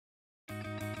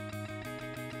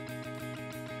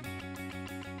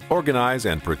Organize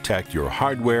and protect your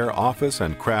hardware, office,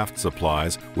 and craft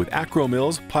supplies with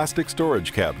Akro-Mils plastic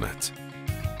storage cabinets.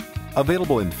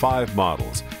 Available in 5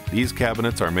 models, these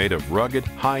cabinets are made of rugged,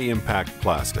 high-impact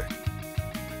plastic.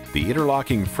 The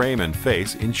interlocking frame and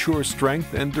face ensure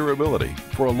strength and durability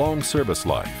for a long service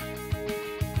life.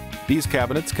 These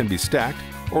cabinets can be stacked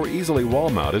or easily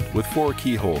wall-mounted with 4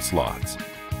 keyhole slots.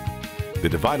 The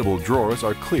dividable drawers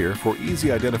are clear for easy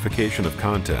identification of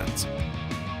contents.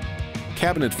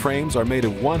 Cabinet frames are made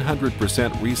of 100%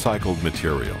 recycled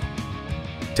material.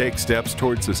 Take steps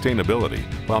toward sustainability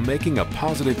while making a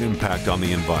positive impact on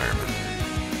the environment.